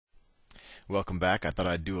Welcome back. I thought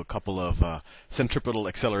I'd do a couple of centripetal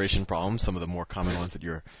acceleration problems, some of the more common ones that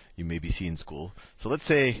you maybe see in school. So let's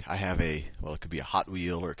say I have it could be a Hot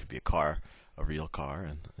Wheel or it could be a car, a real car,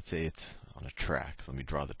 and let's say it's on a track. So let me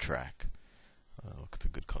draw the track. What's a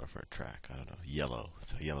good color for a track? I don't know. Yellow.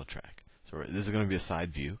 It's a yellow track. So this is going to be a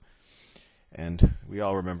side view. And we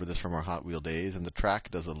all remember this from our Hot Wheel days. And the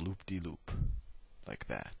track does a loop-de-loop like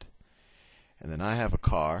that. And then I have a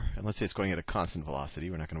car, and let's say it's going at a constant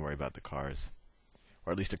velocity. We're not going to worry about the cars,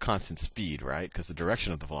 or at least a constant speed, right? Because the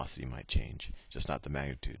direction of the velocity might change, just not the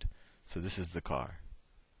magnitude. So this is the car.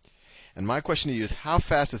 And my question to you is, how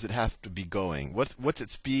fast does it have to be going? What's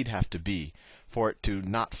its speed have to be for it to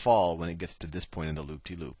not fall when it gets to this point in the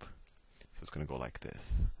loop-de-loop? So it's going to go like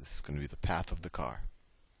this. This is going to be the path of the car.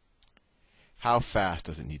 How fast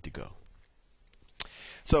does it need to go?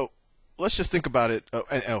 So let's just think about it.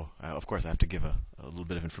 Of course, I have to give a little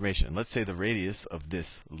bit of information. Let's say the radius of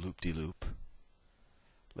this loop-de-loop.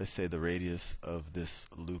 Let's say the radius of this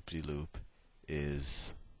loop-de-loop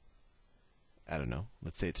is, I don't know.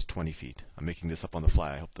 Let's say it's 20 feet. I'm making this up on the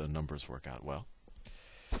fly. I hope the numbers work out well.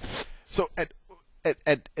 So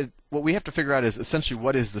what we have to figure out is essentially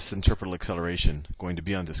what is the centripetal acceleration going to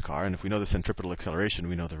be on this car. And if we know the centripetal acceleration,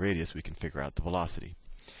 we know the radius, we can figure out the velocity.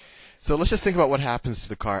 So let's just think about what happens to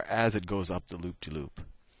the car as it goes up the loop-de-loop.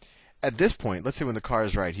 At this point, let's say when the car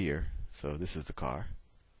is right here, so this is the car.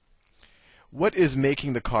 What is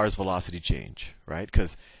making the car's velocity change, right?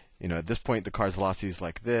 Because, at this point the car's velocity is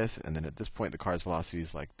like this, and then at this point the car's velocity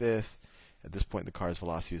is like this. At this point the car's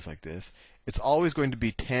velocity is like this. It's always going to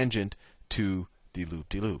be tangent to the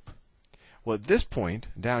loop-de-loop. Well, at this point,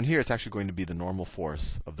 down here, it's actually going to be the normal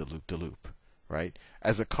force of the loop-de-loop. Right?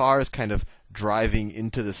 As the car is kind of driving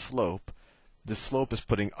into the slope is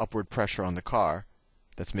putting upward pressure on the car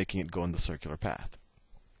that's making it go in the circular path.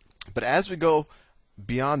 But as we go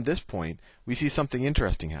beyond this point, we see something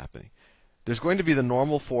interesting happening. There's going to be the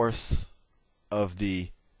normal force of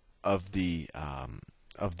the loop-de-loop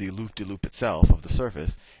itself, of the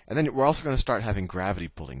surface, and then we're also going to start having gravity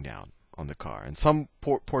pulling down on the car. And some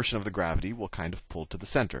portion of the gravity will kind of pull to the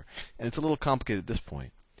center. And it's a little complicated at this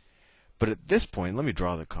point. But at this point, let me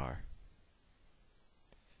draw the car.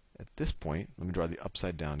 At this point, let me draw the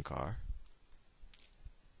upside down car.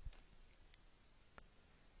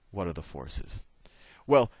 What are the forces?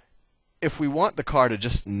 Well, if we want the car to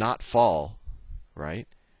just not fall, right,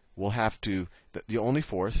 we'll have to, the only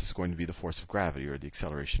force is going to be the force of gravity, or the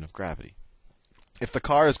acceleration of gravity. If the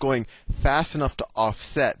car is going fast enough to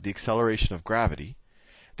offset the acceleration of gravity,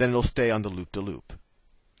 then it'll stay on the loop-de-loop.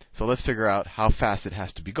 So let's figure out how fast it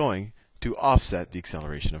has to be going to offset the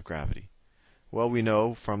acceleration of gravity. Well, we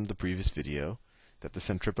know from the previous video that the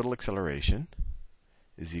centripetal acceleration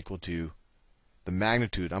is equal to the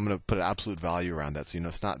magnitude. I'm going to put an absolute value around that, so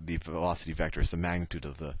it's not the velocity vector, it's the magnitude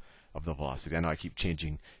of the velocity. I know I keep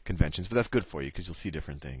changing conventions, but that's good for you because you'll see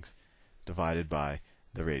different things. Divided by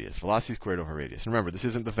the radius. Velocity squared over radius. And remember, this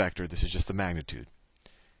isn't the vector, this is just the magnitude.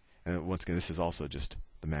 And once again, this is also just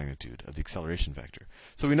the magnitude of the acceleration vector.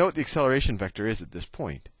 So we know what the acceleration vector is at this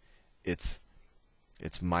point. It's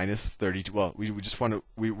minus 32. Well,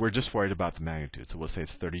 we're just worried about the magnitude, so we'll say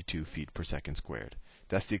it's 32 feet per second squared.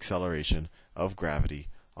 That's the acceleration of gravity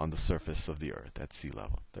on the surface of the Earth at sea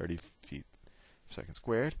level, 30 feet per second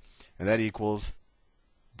squared, and that equals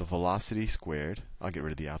the velocity squared. I'll get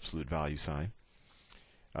rid of the absolute value sign,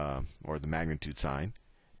 or the magnitude sign,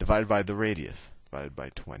 divided by the radius, divided by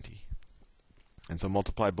 20. And so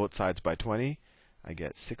multiply both sides by 20, I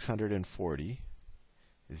get 640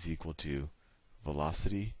 is equal to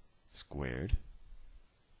velocity squared.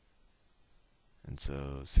 And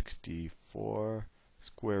so 64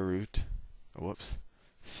 square root,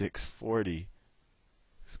 640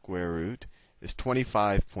 square root is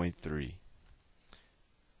 25.3.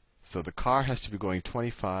 So the car has to be going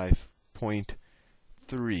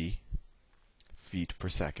 25.3 feet per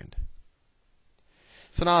second.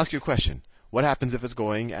 So now I'll ask you a question. What happens if it's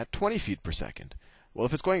going at 20 feet per second? Well,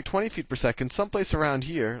 if it's going at 20 feet per second, someplace around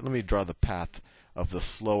here, let me draw the path of a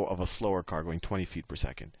slower car going 20 feet per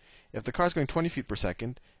second. If the car's going 20 feet per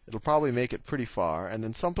second, it'll probably make it pretty far, and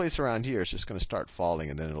then someplace around here it's just going to start falling,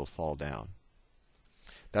 and then it'll fall down.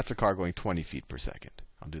 That's a car going 20 feet per second.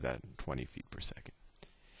 I'll do that in 20 feet per second.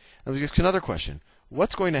 Now, there's another question.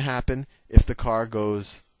 What's going to happen if the car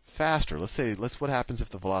goes faster? What happens if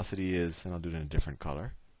the velocity is, and I'll do it in a different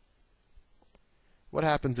color. What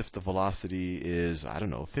happens if the velocity is,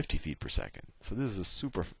 50 feet per second? So this is a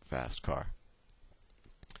super fast car.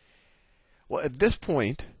 Well, at this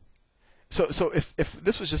point, so if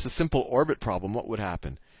this was just a simple orbit problem, what would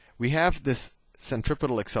happen? We have this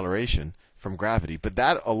centripetal acceleration from gravity, but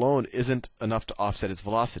that alone isn't enough to offset its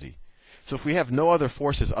velocity. So if we have no other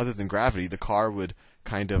forces other than gravity, the car would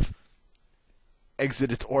kind of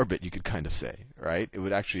exit its orbit, you could kind of say, right? It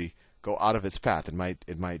would actually go out of its path. It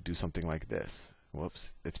might do something like this.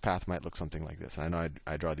 Whoops. Its path might look something like this. And I know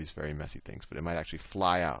I draw these very messy things, but it might actually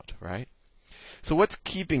fly out, right? So what's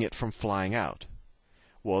keeping it from flying out?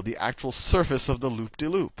 Well, the actual surface of the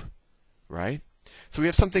loop-de-loop, right? So we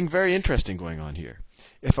have something very interesting going on here.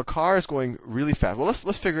 If a car is going really fast, well,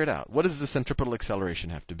 let's figure it out. What does the centripetal acceleration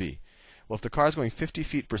have to be? Well, if the car is going 50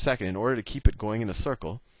 feet per second, in order to keep it going in a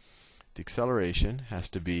circle, the acceleration has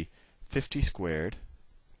to be 50 squared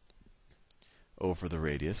over the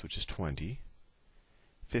radius, which is 20.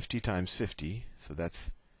 50 times 50, so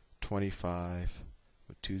that's 25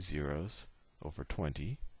 with 2 zeros over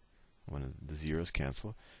 20. One of the zeros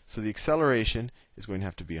cancel. So the acceleration is going to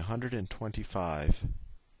have to be 125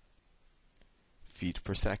 feet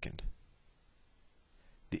per second.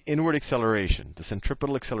 The inward acceleration, the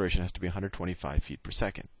centripetal acceleration, has to be 125 feet per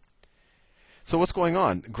second. So what's going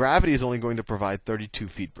on? Gravity is only going to provide 32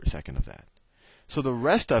 feet per second of that. So the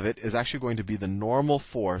rest of it is actually going to be the normal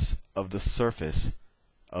force of the surface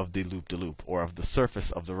of the loop-de-loop, or of the surface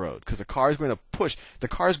of the road. Because the car is going to push, the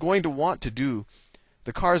car is going to want to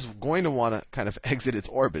kind of exit its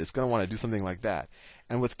orbit. It's going to want to do something like that.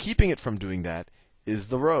 And what's keeping it from doing that is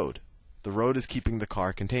the road. The road is keeping the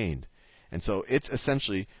car contained. And so it's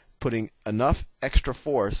essentially putting enough extra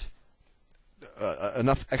force,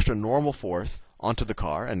 enough extra normal force onto the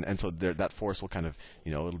car, and so that force will kind of,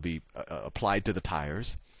 it'll be applied to the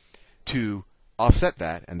tires to offset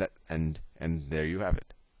that, and there you have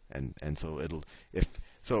it. And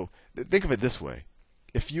so think of it this way: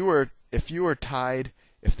 if you were tied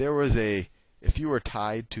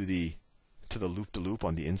to the loop-de-loop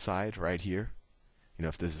on the inside right here,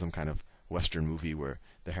 if this is some kind of Western movie where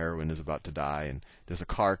the heroine is about to die and there's a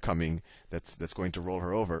car coming that's going to roll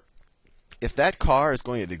her over. If that car is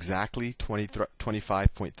going at exactly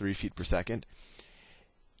 25.3 feet per second,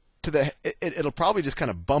 it'll probably just kind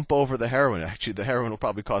of bump over the heroine. Actually, the heroine will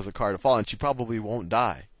probably cause the car to fall, and she probably won't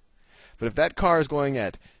die. But if that car is going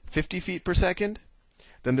at 50 feet per second,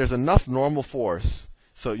 then there's enough normal force.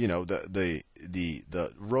 So the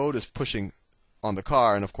road is pushing on the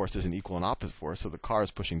car, and of course there's an equal and opposite force, so the car is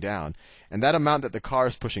pushing down, and that amount that the car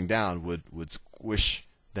is pushing down would squish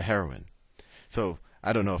the heroine. So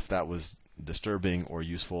I don't know if that was disturbing or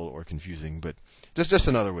useful or confusing, but just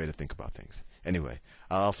another way to think about things. Anyway,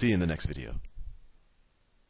 I'll see you in the next video.